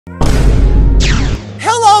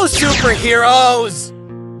Hello, superheroes!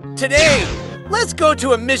 Today, let's go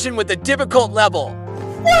to a mission with a difficult level.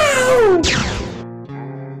 Wow!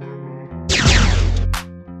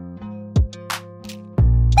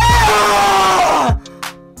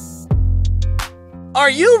 Are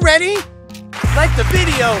you ready? Like the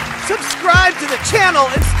video, subscribe to the channel,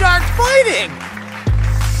 and start fighting!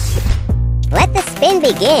 Let the spin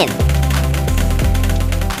begin.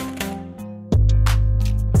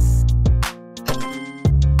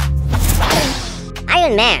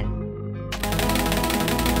 Iron Man.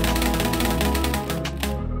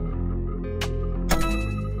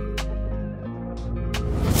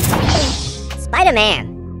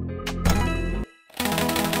 Spider-Man.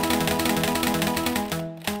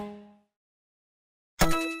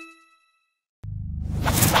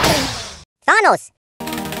 Thanos.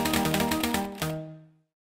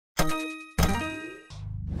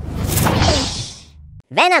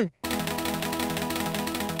 Venom.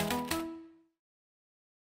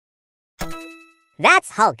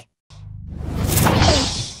 That's Hulk.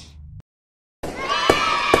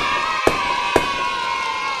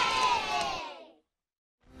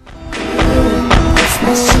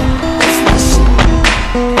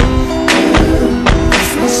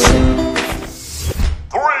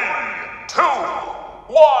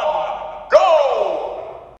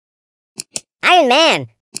 Iron Man.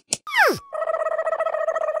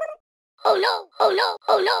 Oh no, oh no,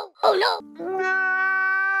 oh no, oh no.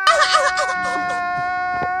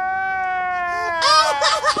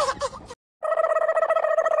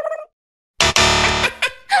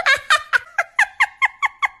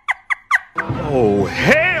 Oh,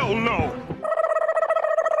 hell no!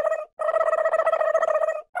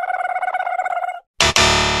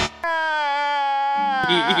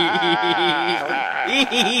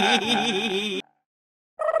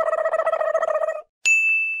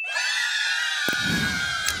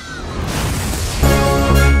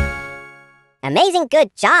 Amazing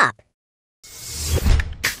good job.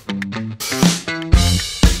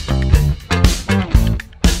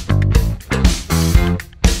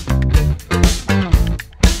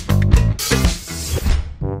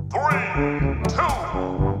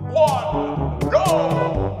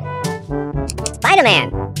 Spider-Man.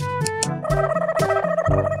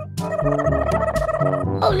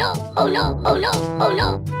 Oh no, oh no, oh no, oh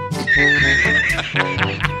no.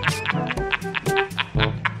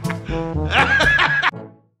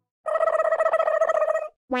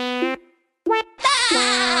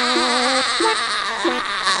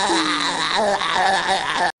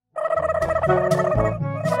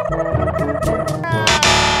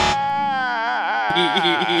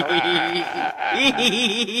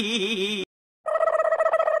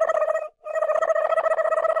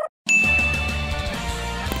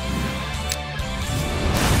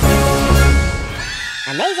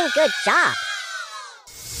 Amazing good job.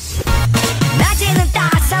 낮에는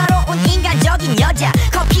따사로운 인간적인 여자.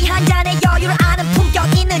 커피 한 잔에 여유를 아는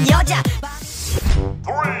품격 있는 여자.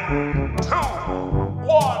 3, 2,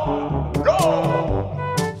 1, go!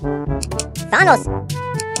 Thanos.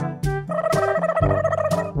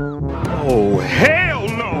 Oh, hell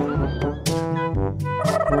no!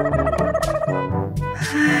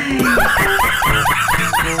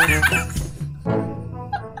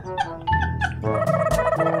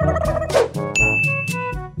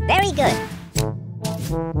 Very good.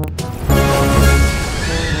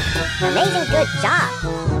 Amazing good job.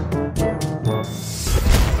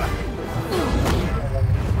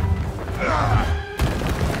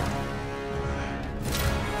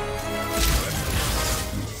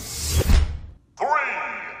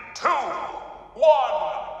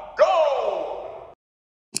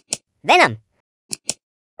 Venom.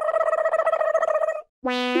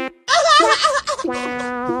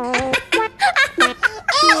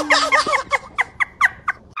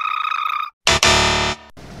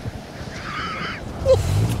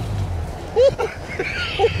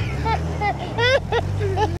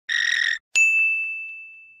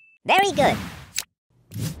 Very good.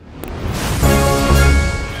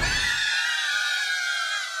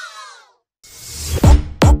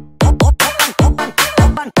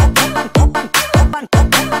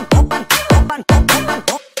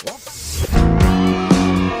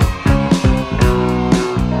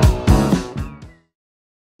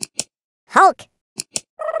 Hulk.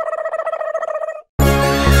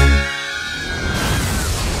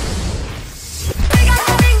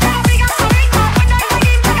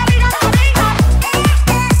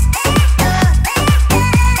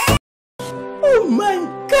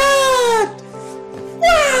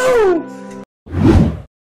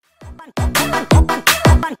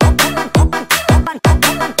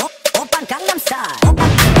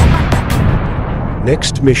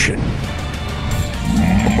 Next mission.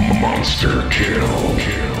 Monster kill.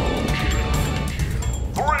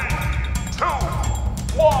 3, 2,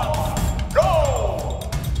 1, go!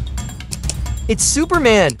 It's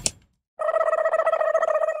Superman!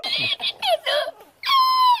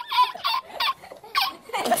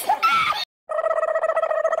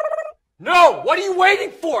 No! What are you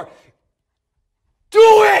waiting for? Do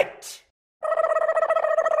it!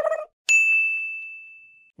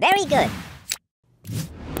 Very good.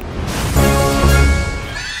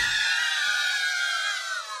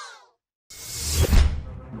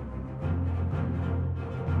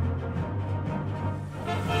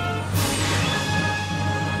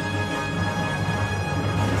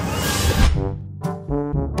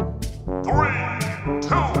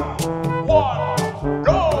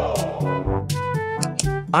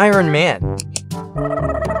 Iron Man.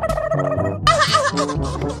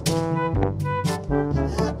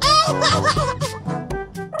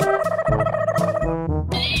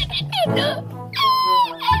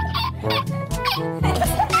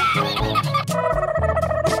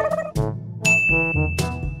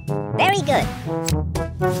 Very good.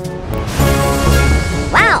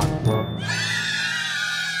 Wow.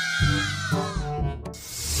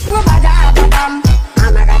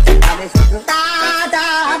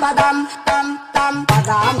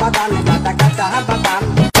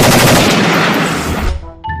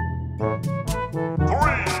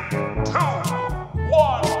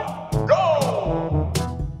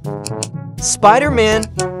 Spider-Man.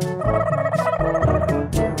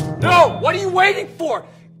 No! What are you waiting for?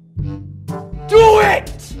 Do it!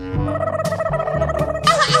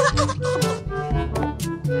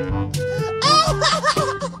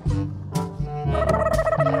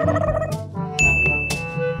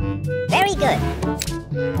 Very good.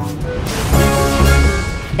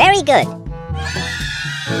 Very good.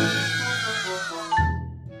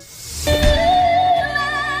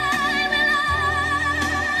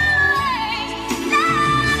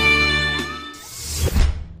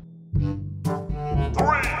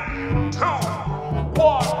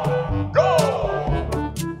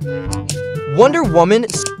 Wonder Woman.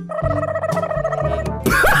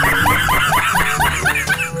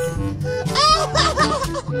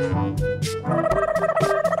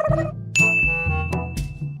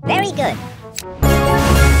 Very good.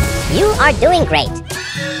 You are doing great.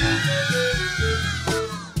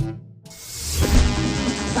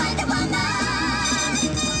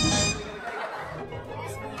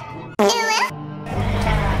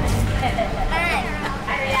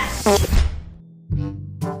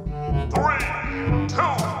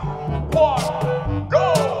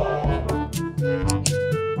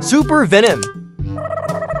 Super Venom.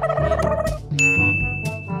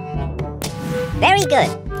 Very good.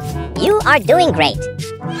 You are doing great.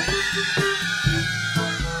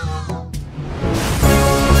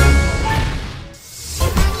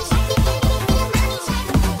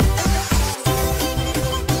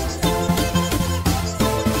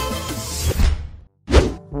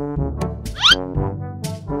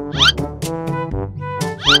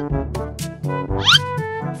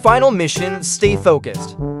 Final mission, stay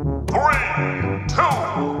focused. 3, 2,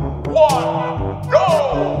 1,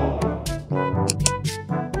 go!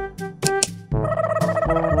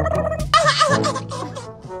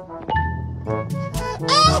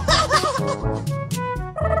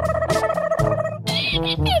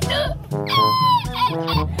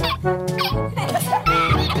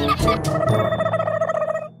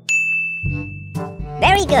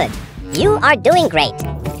 Very good. You are doing great.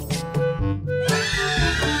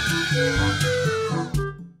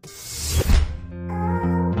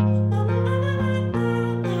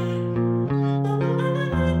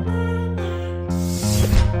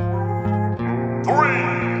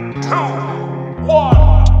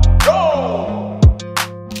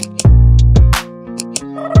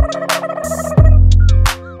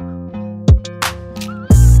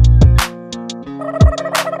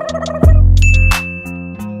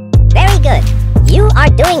 You are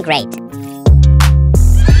doing great.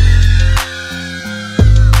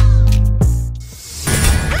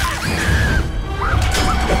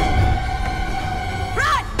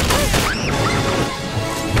 Run!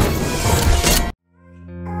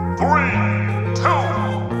 3, 2,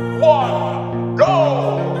 1, go!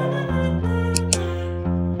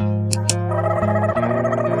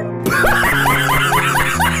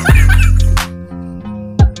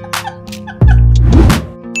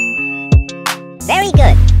 Very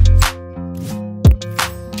good.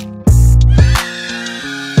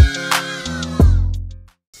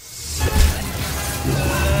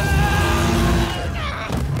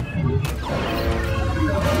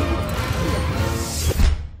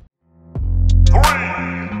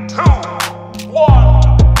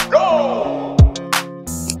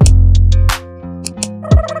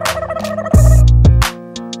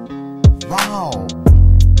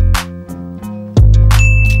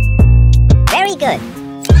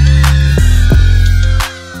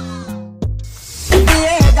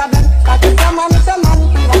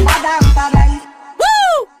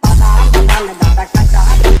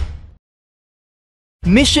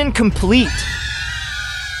 Mission complete.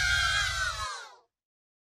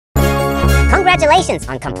 Congratulations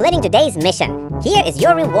on completing today's mission. Here is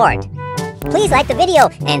your reward. Please like the video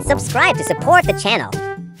and subscribe to support the channel.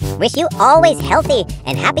 Wish you always healthy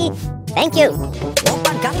and happy. Thank you.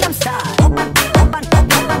 오빤 강남스타일